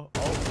 bro.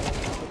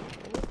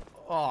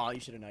 Oh, you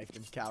should have knifed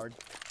him, coward.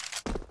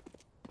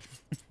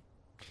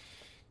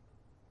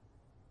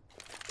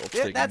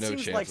 Yeah, that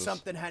seems like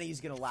something Henny's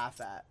gonna laugh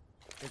at.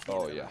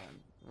 Oh yeah.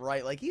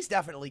 Right, like he's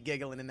definitely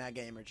giggling in that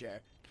gamer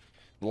chair.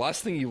 The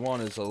last thing you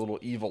want is a little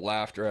evil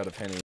laughter out of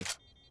Henny.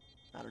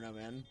 I don't know,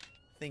 man.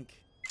 I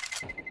think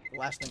the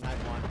last thing I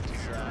want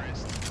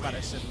is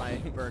lettuce in my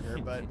burger,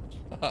 but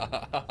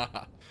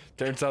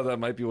turns out that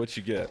might be what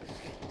you get.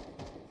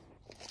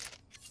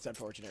 It's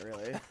unfortunate,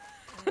 really.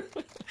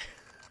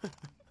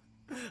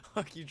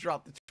 Look, you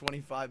dropped the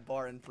 25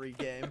 bar in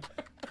pre-game.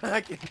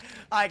 I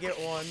get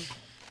one.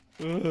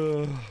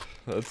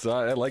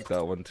 I like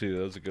that one too.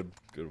 That was a good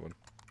one.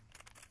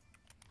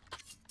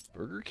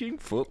 Burger King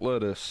foot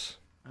lettuce.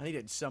 I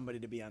needed somebody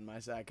to be on my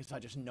side because I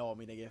just know I'm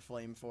gonna get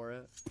flamed for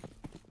it.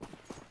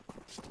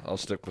 I'll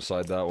stick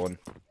beside that one.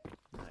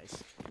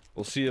 Nice.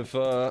 We'll see if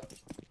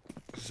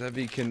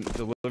Zevi can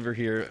deliver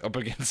here up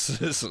against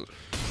this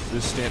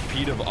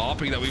stampede of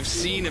opping that we've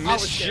seen. A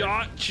missed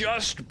shot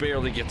just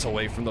barely gets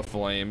away from the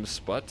flames,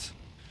 but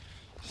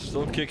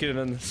still kicking it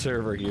in the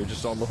server here,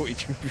 just on low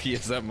HP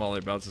as that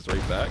molly bounces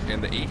right back.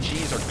 And the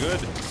HEs are good.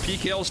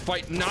 PKL's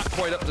fight not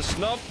quite up to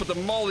snuff, but the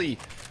molly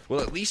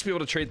will at least be able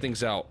to trade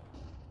things out.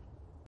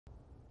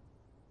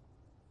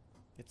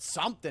 It's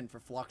something for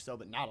Fluxo,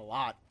 but not a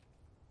lot.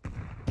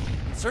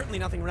 Certainly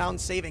nothing round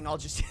saving. I'll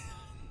just.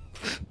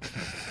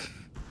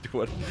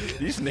 What?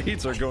 These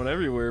nades are going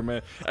everywhere,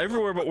 man.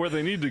 Everywhere but where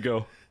they need to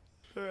go.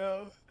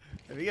 Bro.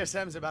 If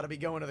ESM's about to be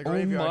going to the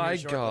graveyard. Oh my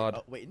god.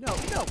 Oh, wait, no,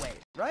 wait,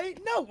 right?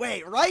 No,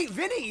 wait, right?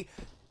 Vinny,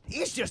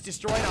 he's just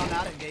destroyed on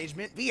that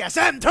engagement.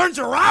 VSM turns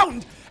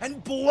around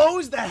and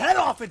blows the head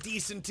off of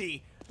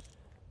decenty.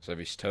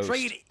 Zevi's toast.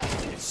 Trade.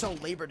 It's so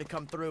labored to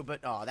come through, but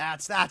oh,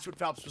 that's what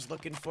Phelps was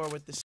looking for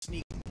with the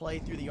sneak play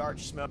through the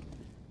arch smoke.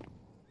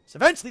 So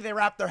eventually they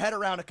wrapped their head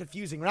around a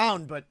confusing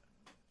round, but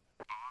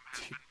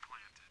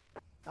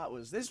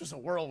this was a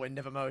whirlwind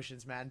of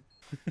emotions, man.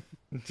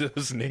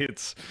 Those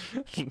nades.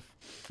 We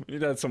need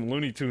to add some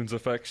Looney Tunes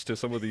effects to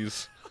some of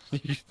these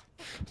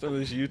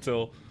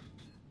util.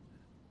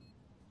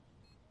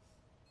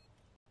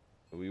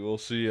 We will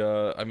see,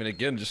 I mean,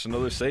 again, just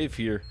another save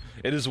here.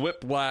 It is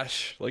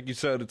whiplash. Like you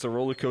said, it's a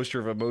roller coaster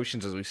of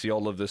emotions as we see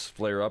all of this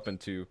flare up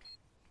into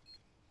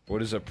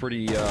what is a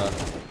pretty,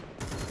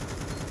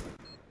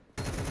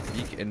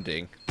 weak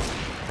ending.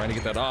 Trying to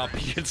get that up.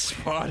 He gets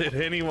spotted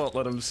and he won't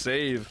let him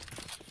save.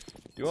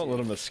 You won't let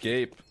him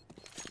escape.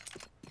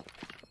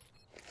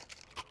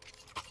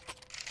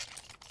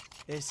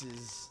 This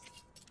is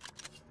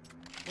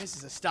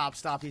a stop,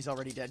 he's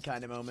already dead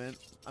kind of moment.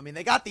 I mean,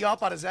 they got the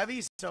up out of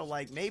Zevi, so,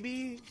 like,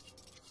 maybe,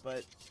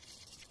 but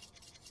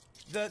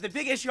the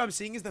big issue I'm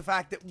seeing is the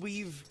fact that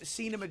we've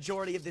seen a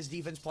majority of this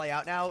defense play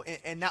out now,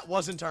 and that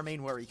wasn't our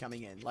main worry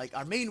coming in. Like,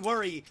 our main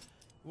worry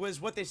was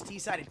what this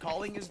T-sided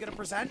calling is going to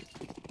present,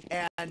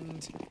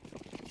 and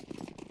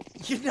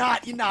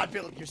you're not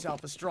building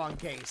yourself a strong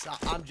case,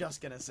 I'm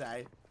just going to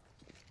say.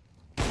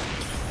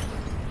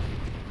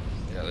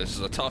 Yeah, this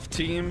is a tough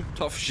team.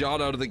 Tough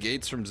shot out of the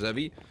gates from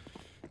Zevi.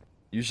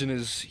 Using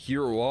his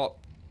hero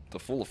up, the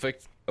full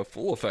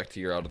effect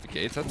here out of the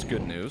gates. That's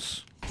good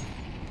news.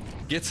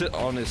 Gets it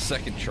on his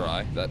second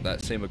try.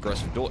 That same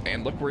aggressive duel.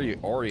 And look where he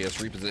already has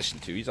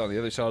repositioned to. He's on the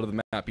other side of the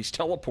map. He's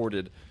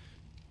teleported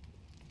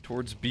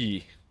towards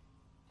B.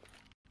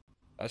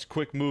 That's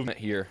quick movement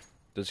here.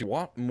 Does he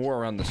want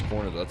more around this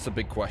corner, though? That's the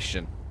big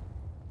question.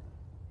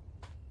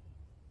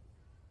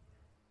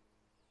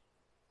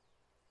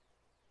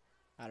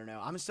 I don't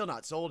know. I'm still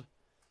not sold.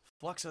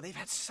 Fluxo, they've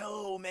had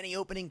so many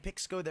opening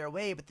picks go their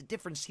way, but the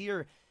difference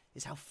here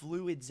is how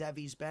fluid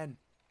Zevi's been.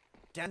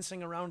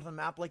 Dancing around the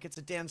map like it's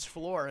a dance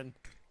floor, and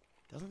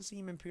doesn't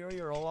seem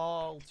Imperial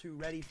all too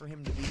ready for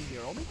him to be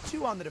here. Only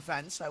 2 on the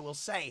defense, I will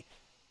say.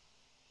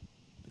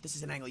 But this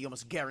is an angle you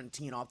almost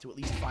guarantee an off to at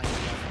least find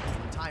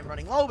time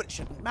running low, but it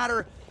shouldn't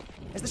matter.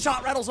 As the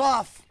shot rattles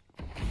off,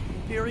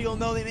 Imperial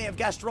know they may have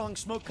guessed wrong.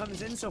 Smoke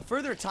comes in, so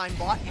further time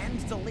bought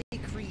and delay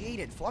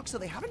created. Fluxo,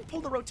 they haven't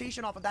pulled the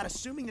rotation off of that,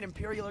 assuming that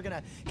Imperial are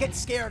gonna get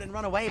scared and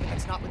run away, but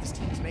that's not what this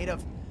team is made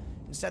of.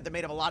 Instead, they're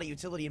made of a lot of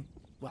utility and,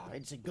 well,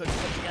 it's a good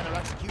put together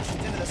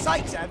executions into the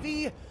site.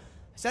 Zevi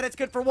said it's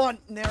good for 1,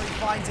 and there he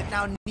finds it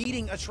now,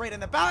 needing a trade in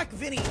the back.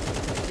 Vinny,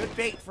 good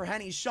bait for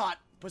Henny's shot,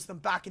 puts them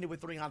back into a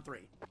 3-on-3.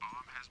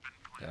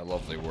 Yeah,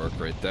 lovely work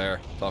right there.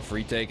 Tough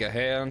retake a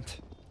hand.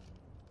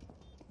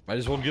 Might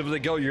as well give it a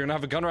go. You're gonna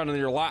have a gun round in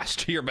your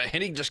last here, but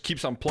Henny just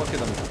keeps on plucking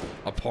them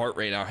apart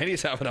right now.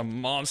 Henny's having a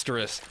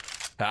monstrous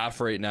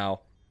half right now.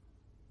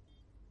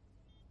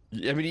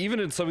 I mean, even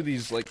in some of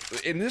these, like,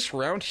 in this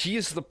round, he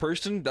is the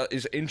person that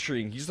is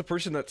entering. He's the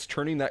person that's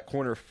turning that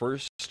corner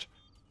first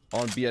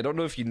on B. I don't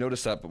know if you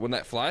noticed that, but when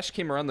that flash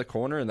came around the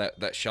corner and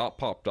that shot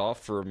popped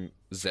off from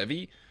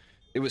Zevi,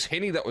 it was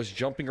Henny that was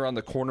jumping around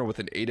the corner with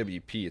an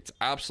AWP. It's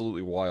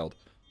absolutely wild.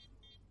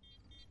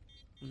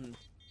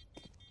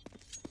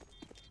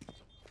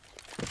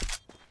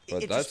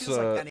 But it that's just feels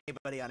like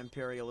anybody on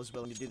Imperial is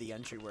willing to do the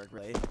entry work,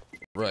 right?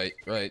 Right,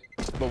 right.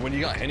 But when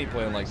you got Henny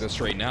playing like this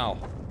right now,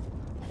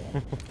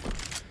 well,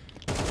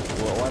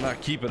 why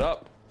not keep it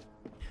up?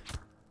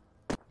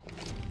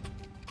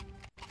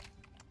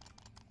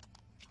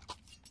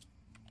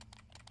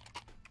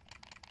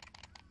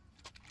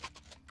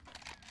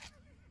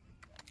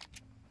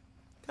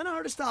 Kind of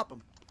hard to stop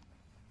him.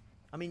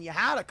 I mean, you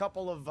had a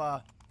couple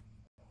of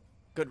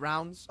good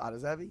rounds out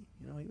of Zevi.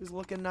 You know, he was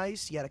looking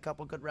nice. You had a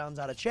couple good rounds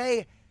out of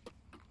Che.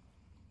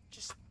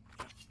 Just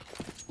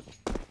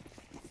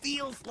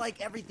feels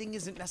like everything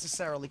isn't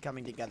necessarily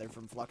coming together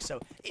from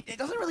Fluxo. It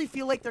doesn't really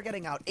feel like they're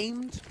getting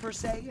out-aimed, per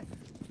se.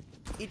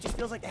 It just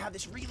feels like they have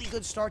this really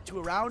good start to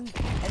a round,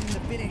 and then the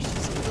finish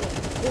is a little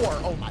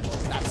poor. Oh my lord,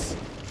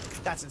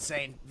 that's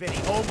insane. Vinny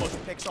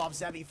almost picks off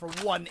Zevi for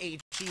 1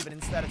 HP, but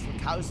instead it's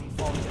Lucaozy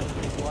falling to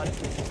his blood.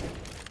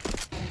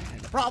 And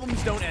the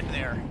problems don't end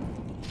there.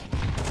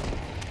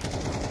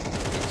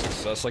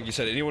 Success, like you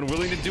said, anyone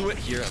willing to do it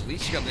here, at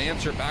least you got the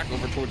answer back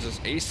over towards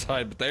this A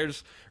side, but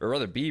there's, or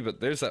rather B,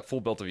 but there's that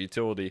full belt of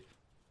utility.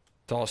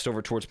 Tossed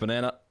over towards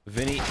Banana.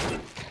 Vinny,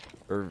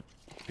 or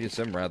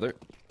PSM rather,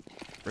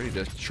 ready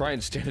to try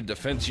and stand in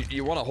defense.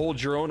 You want to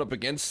hold your own up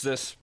against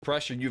this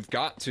pressure, you've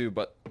got to,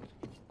 but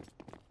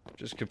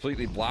just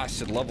completely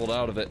blasted, leveled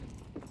out of it.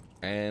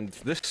 And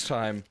this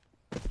time,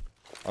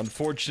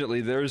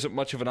 unfortunately, there isn't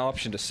much of an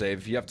option to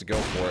save. You have to go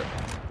for it.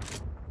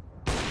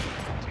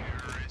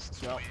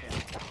 Well, yeah.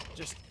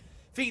 Just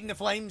feeding the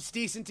flames.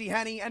 Decenty,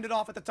 Henny ended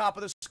off at the top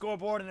of the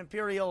scoreboard, and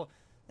Imperial,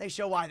 they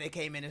show why they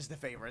came in as the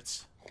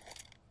favorites.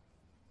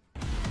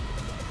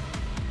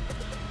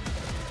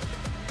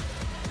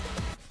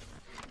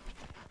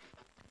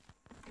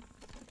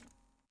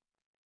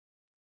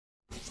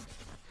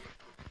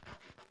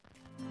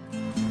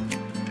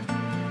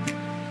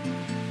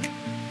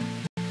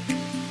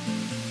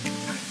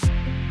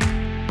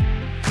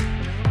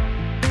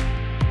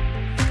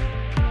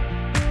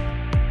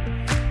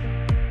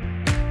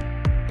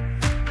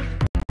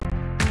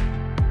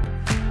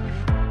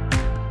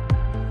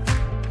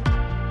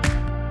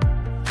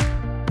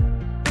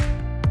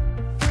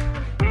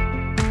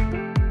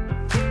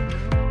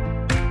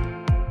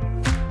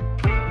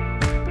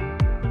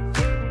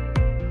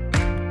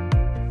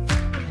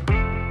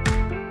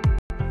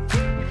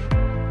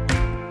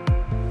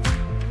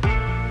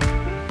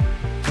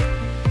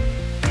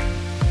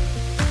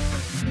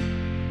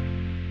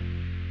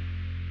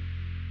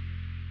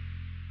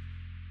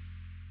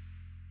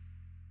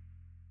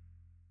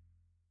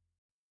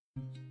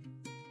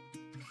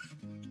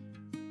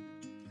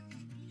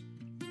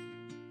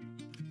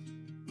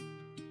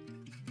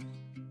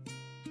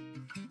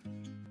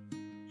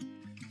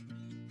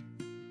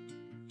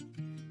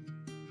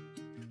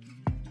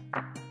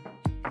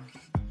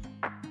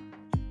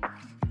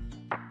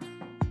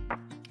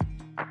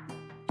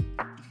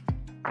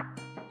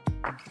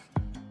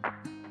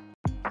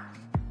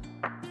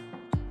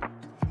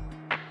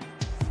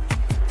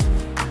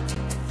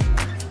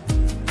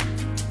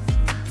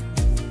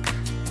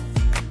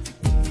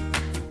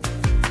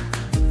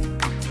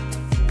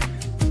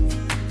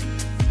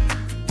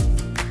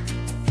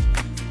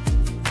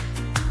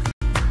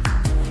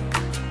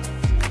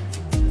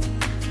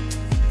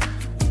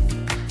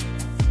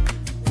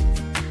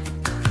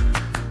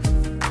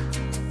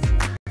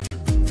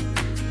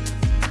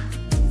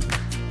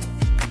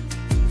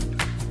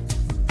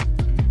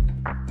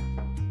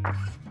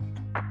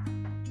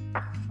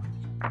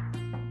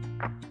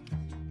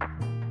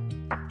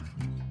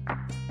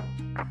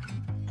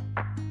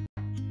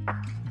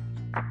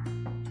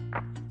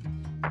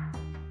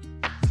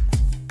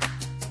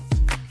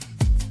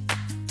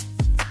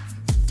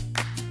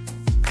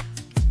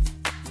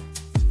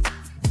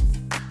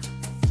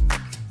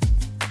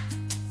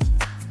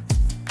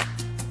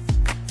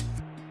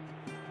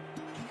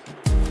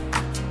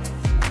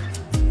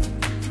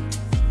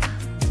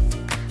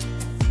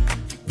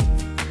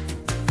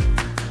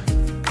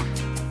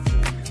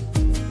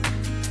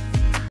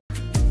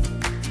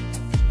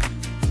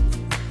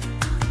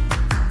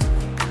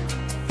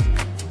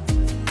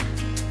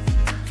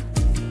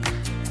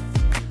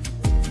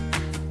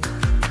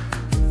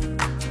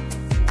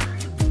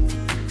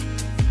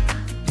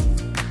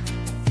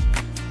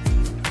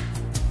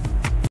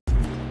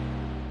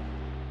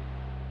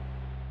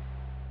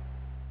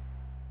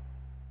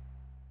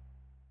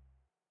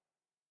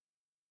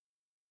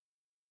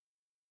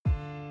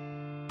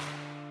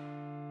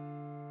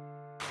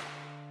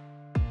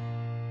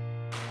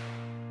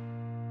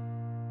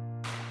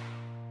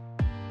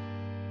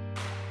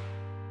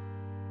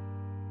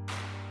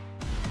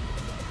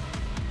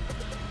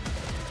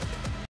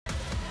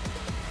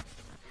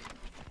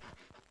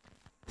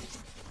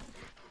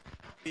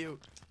 You.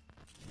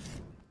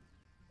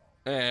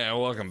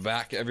 And welcome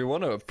back,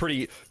 everyone. A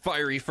pretty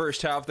fiery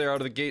first half there out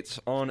of the gates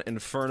on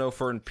Inferno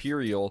for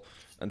Imperial.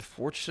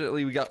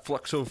 Unfortunately, we got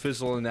Fluxo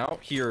fizzling out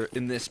here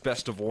in this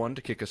best of one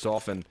to kick us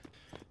off, and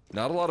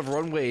not a lot of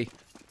runway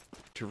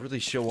to really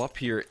show up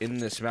here in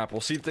this map.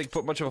 We'll see if they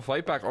put much of a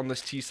fight back on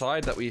this T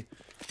side that we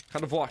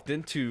kind of walked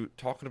into,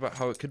 talking about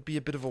how it could be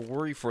a bit of a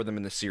worry for them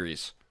in this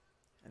series.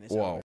 And this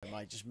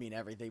might just mean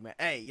everything, man.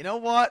 Hey, you know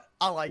what?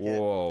 I like it.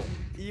 Whoa.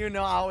 You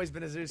know I've always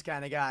been a Zeus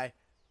kind of guy.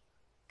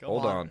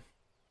 Hold on.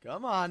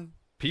 Come on.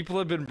 People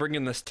have been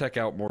bringing this tech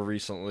out more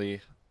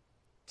recently.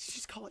 Did you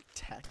just call it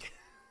tech?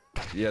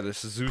 Yeah,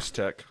 this is Zeus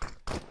tech.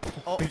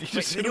 Oh,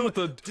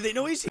 do they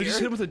know he's here? They just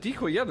hit him with a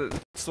decoy. Yeah,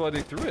 that's why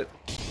they threw it.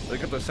 They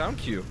got the sound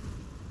cue.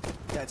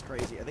 That's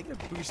crazy. Are they gonna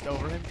boost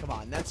over him? Come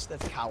on, that's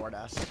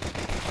cowardice.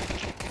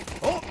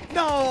 Oh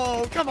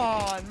no! Come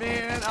on,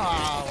 man.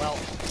 Ah, well,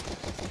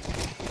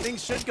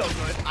 things should go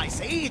good. I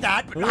say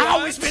that, but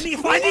how is Vinny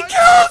finding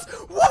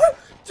kills? What,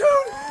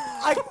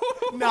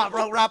 dude? Nah,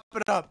 bro, wrap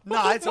it up.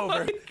 Nah, it's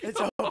over.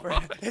 It's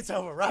over. It's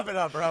over. Wrap it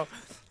up, bro.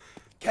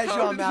 Catch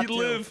you on map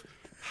 2.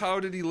 How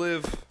did he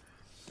live?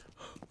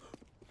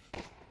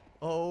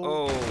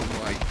 Oh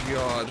my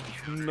god.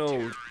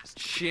 No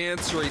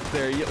chance right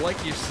there.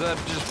 Like you said,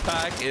 just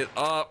pack it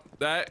up.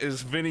 That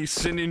is Vinny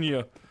sending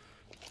you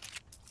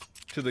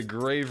to the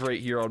grave right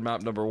here on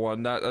map number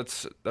 1.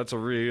 That's a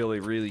really,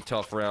 really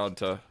tough round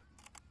to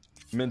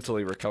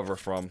mentally recover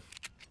from.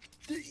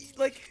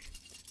 Like,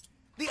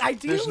 the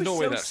idea was no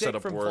way so that sick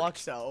setup from worked.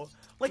 Fluxo.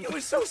 Like, it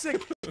was so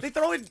sick. They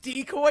throw a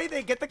decoy,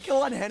 they get the kill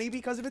on Henny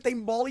because of it, they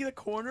molly the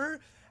corner,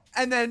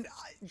 and then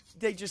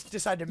they just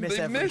decide to miss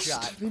every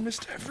shot. They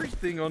missed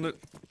everything on it.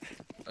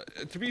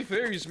 To be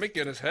fair, he's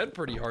making his head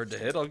pretty hard to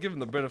hit. I'll give him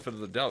the benefit of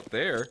the doubt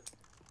there.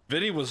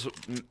 Vinny was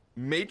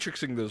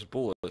matrixing those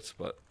bullets,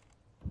 but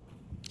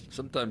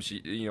sometimes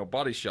you know,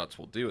 body shots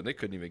will do, and they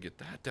couldn't even get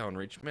that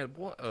downrange. Man,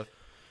 what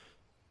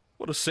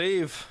a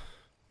save!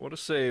 What a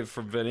save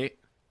from Vinny.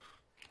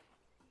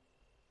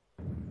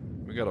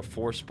 We got a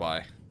force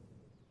buy.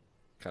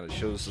 Kind of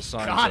shows the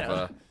signs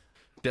of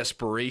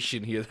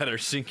desperation here that are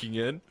sinking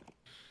in.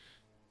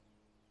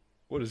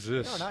 What is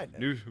this?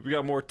 We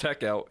got more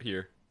tech out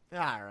here.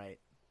 Alright.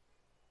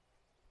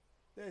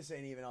 This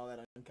ain't even all that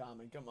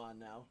uncommon. Come on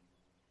now.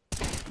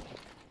 They're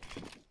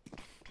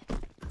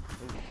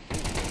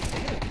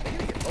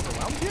gonna get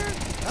overwhelmed here?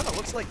 I don't know,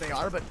 looks like they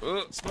are, but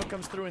smoke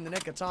comes through in the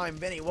nick of time.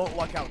 Vinny won't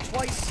luck out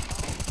twice.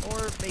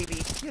 Or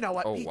maybe, you know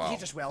what, he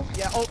just will.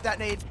 Yeah, oh, that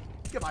nade.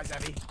 Goodbye,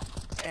 Zevi.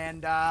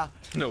 And,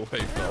 no way,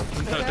 Phil.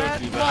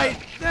 Don't do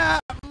that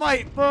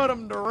might put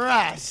him to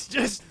rest.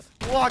 Just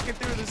walking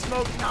through the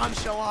smoke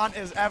nonchalant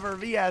as ever,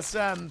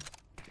 VSM.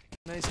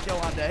 Nice kill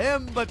onto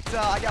him, but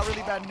I got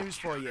really bad news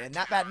for you. And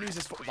that bad news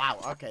is for— wow,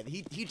 okay,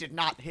 he did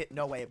not hit,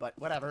 no way, but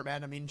whatever,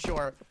 man. I mean,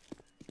 sure.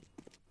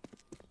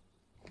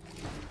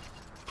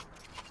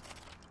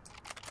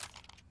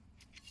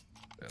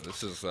 Yeah,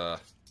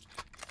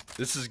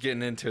 this is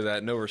getting into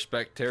that no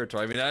respect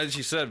territory. I mean, as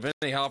you said,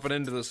 Vinny hopping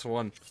into this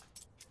one,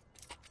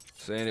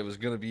 saying it was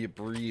gonna be a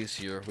breeze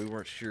here. We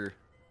weren't sure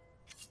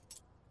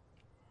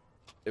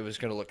it was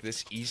gonna look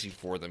this easy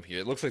for them here.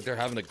 It looks like they're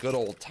having a good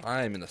old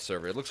time in the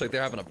server. It looks like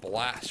they're having a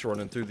blast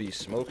running through these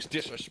smokes,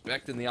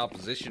 disrespecting the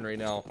opposition right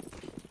now.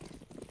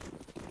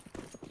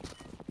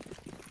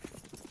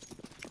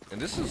 And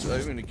this is, I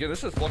mean, again,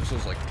 this is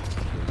Fluxo's like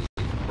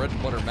bread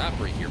and butter map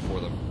right here for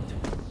them.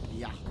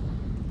 Yeah.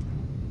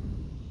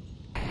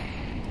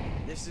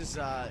 This is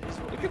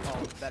what we call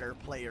better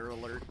player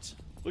alert.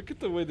 Look at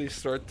the way they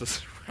start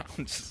this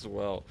round as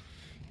well.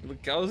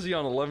 Lucaozy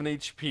on 11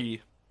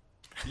 HP.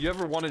 If you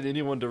ever wanted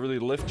anyone to really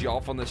lift you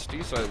off on this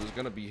T side, it was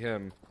gonna be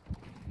him.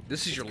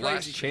 This is your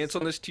last chance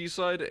on this T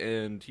side,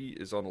 and he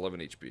is on 11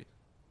 HP.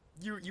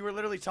 You were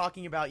literally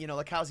talking about, you know,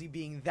 Lucaozy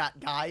being that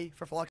guy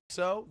for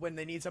Fluxo when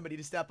they need somebody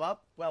to step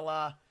up. Well,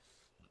 I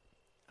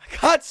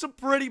got some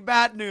pretty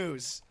bad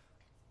news.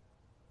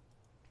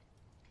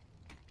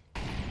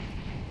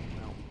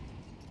 Well,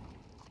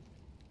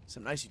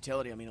 some nice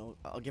utility. I mean,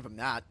 I'll give him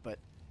that, but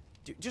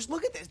dude, just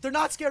look at this. They're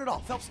not scared at all.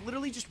 Phelps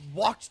literally just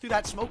walked through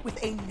that smoke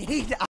with a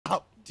nade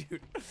out,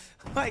 dude.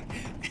 Like,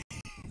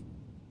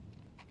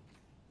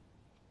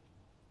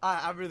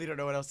 I really don't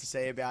know what else to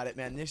say about it,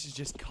 man. This is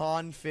just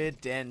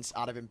confidence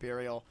out of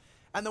Imperial.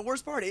 And the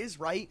worst part is,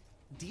 right,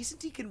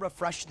 Decenty can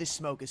refresh this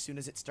smoke as soon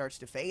as it starts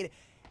to fade.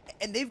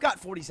 And they've got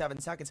 47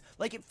 seconds.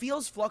 Like, it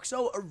feels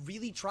Fluxo are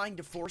really trying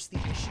to force the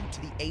issue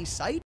to the A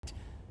site.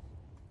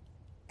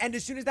 And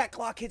as soon as that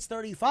clock hits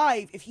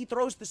 35, if he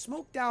throws the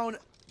smoke down,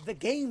 the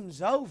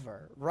game's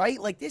over, right?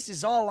 Like, this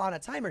is all on a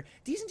timer.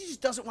 Decenty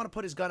just doesn't want to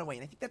put his gun away,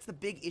 and I think that's the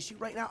big issue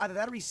right now. Either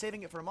that or he's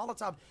saving it for a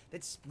Molotov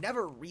that's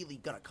never really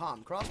gonna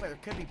come. Crossfire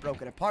could be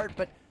broken apart,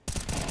 but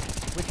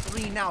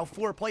with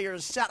 4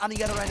 players sat on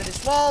the other end of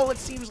this wall, it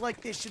seems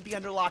like this should be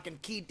under lock and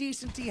key.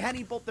 Decenty,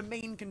 Henny, both the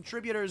main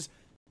contributors,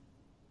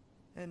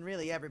 and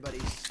really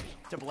everybody's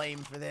to blame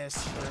for this,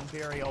 for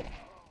Imperial.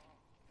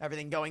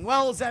 Everything going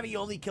well. Zevi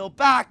only killed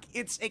back.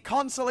 It's a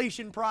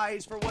consolation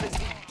prize for what is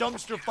the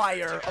dumpster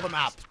fire of a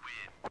map.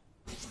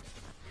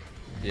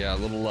 Yeah, a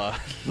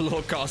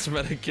little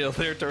cosmetic kill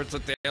there towards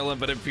the tail end,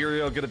 but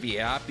Imperial gonna be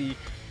happy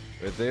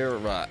with their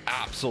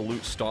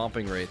absolute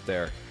stomping right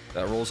there.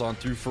 That rolls on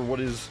through for what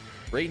is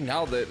right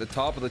now the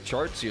top of the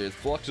charts here.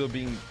 Fluxo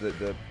being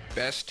the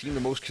best team, the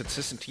most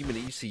consistent team in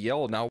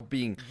ECL, now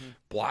being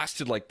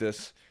blasted like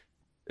this.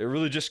 It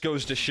really just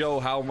goes to show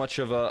how much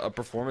of a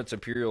performance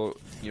Imperial,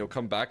 you know,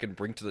 come back and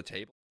bring to the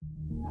table.